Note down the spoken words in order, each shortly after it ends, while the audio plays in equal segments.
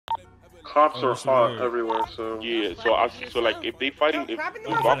Cops are hot everywhere, so yeah. So like if they fighting, if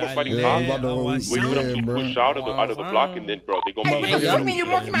Rocco's fighting cops, wait for them to push out of the block, and then bro, they gonna be.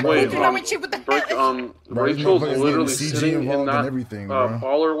 Rachel's literally sitting in that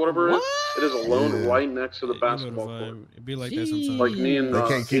baller or whatever it is. It is alone right next to the basketball court. It'd be like that sometimes. Like me and they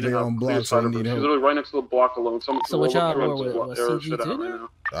can't keep their own block, so they need help. She's literally right next to the block alone. Someone So what y'all with CG2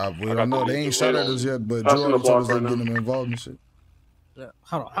 now? We don't know. They ain't shot at us yet, but Joe told us they're getting them involved and shit.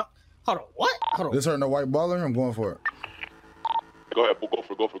 Hold on, what? Hold on. This hurt no white baller? I'm going for it. Go ahead, go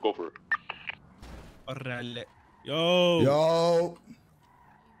for it. Yo.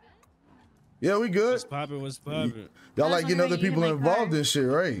 Yeah, we good. What's poppin'? Y'all like getting other people involved in shit,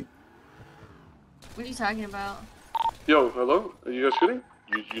 right? What are you talking about? Yo, hello? Are you guys shooting?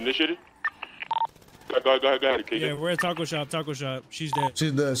 You initiated? Go ahead, KJ. Yeah, we're at taco shop. She's dead.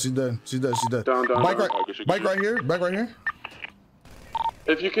 She's dead. Down. Bike right here.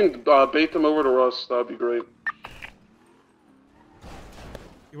 If you can bait them over to us, that'd be great.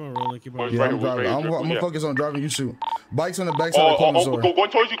 Keep on rolling. Yeah, I'm driving. I'm gonna focus on driving. You shoot. Bike's on the backside of the corner store. Going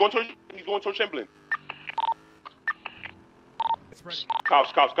towards you. He's going towards Chamberlain.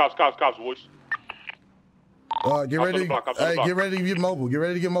 Cops, boys. Get ready. Get ready to get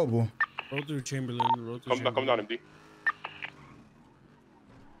mobile. Roll through Chamberlain. Come down, MD.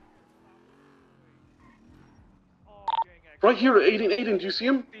 Right here, Aiden, do you see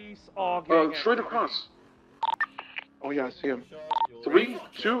him? Straight across. Oh yeah, I see him. 3,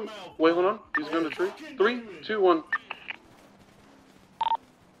 2, wait, hold on. He's going to tree. 3, 2, 1.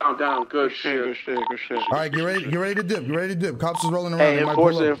 Down. Good shit. All right, get ready to dip. Cops is rolling around. Hey,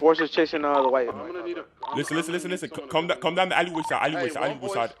 enforcers chasing the white. Listen. Come down the alleyway side. Listen.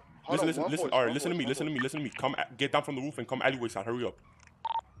 All right, listen to me. Come, get down from the roof and come alleyway side. Hurry up.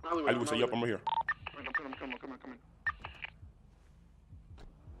 Alleyway side. Yup, I'm right here. Come on.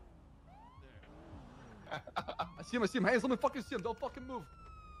 I see him. Hey, let me fucking see him. Don't fucking move.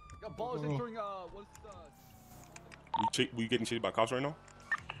 Got balls entering. We getting chased by cops right now?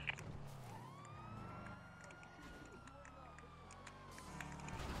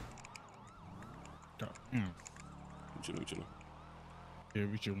 We chilling. Yeah,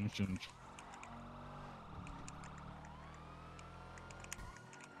 we chilling.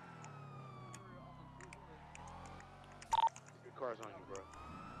 Cars on you, bro.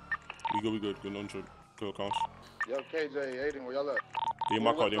 We good. Good on trip. Good cops. Yo, KJ, Aiden, where y'all at? They in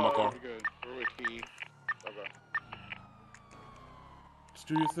my car. We're good. We're with Key. Okay.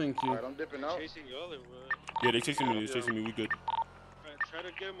 Do you think you? Alright, I'm dipping out. Chasing y'all or what? Yeah, they chasing me. We good. Try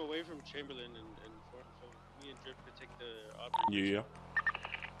to get him away from Chamberlain and so me and Drip could take the option. Yeah.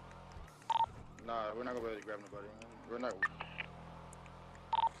 Nah, we're not gonna be able to grab nobody. We're not.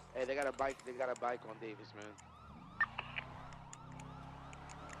 Hey, they got a bike on Davis, man.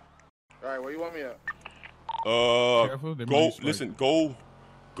 Alright, where you want me at?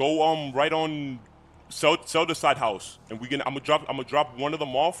 Go right on sell the side house, and I'm gonna drop one of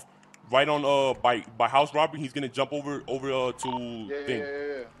them off right on by house robbery. He's gonna jump over to thing.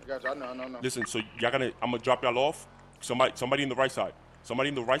 Yeah. I got you. I know. Listen, so I'm gonna drop y'all off. Somebody in the right side.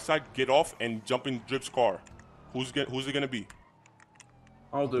 Get off and jump in Drip's car. Who's it gonna be?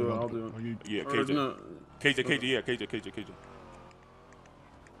 I'll do it. Yeah, KJ.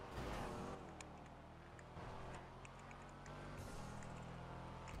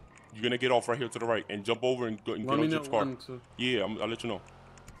 You're gonna get off right here to the right and jump over and get on Drip's car. Yeah, I'll let you know.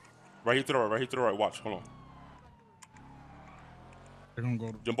 Right here to the right. Watch. Hold on. They're gonna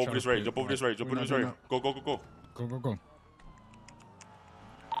go. Jump over this right. Go.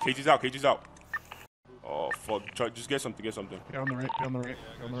 KJ's out. Oh fuck! Just get something. Get on the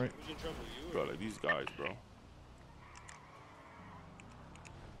right. Bro, like these guys, bro.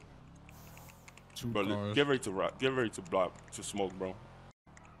 Bro, get ready to block to smoke, bro.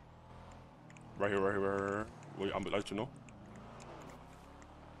 Right here. Wait, I'm gonna let you know.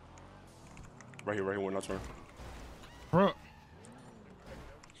 Right here, when I turn. Bro.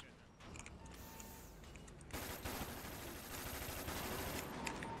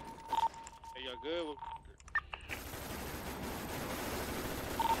 Hey, y'all good?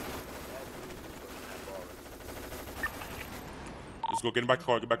 Let's go. Get back to the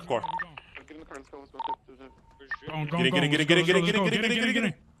car. Get in the car. Let's go. Get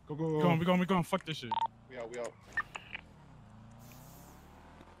in. Go. We going. Fuck this shit. We out.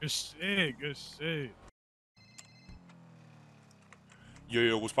 Good shit.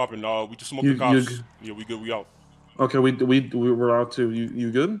 Yo, what's poppin'? We just smoked the cops. Yeah, we good. We out. Okay, we're out too.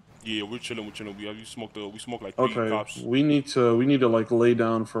 You good? Yeah, we're chilling. We smoked like 3 cops. We need to like lay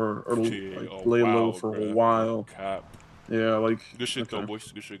down for lay low for a while. Cap. Yeah, like. Good shit, though, boys.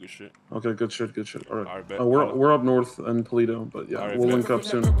 Good shit, good shit. Okay, good shit, good shit. All right. All right, bet. We're up north in Toledo, but yeah, right, we'll link up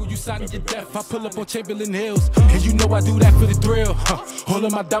soon. You sign your death. I pull up on Chamberlain Hills, and you know I do that for the thrill. All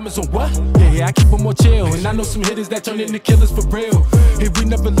of my diamonds on what? Yeah, I keep them more chill, and I know some hitters that turn into killers for real. And we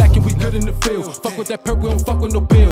never lacking, we good in the field. Fuck with that perk, we don't fuck with no bill.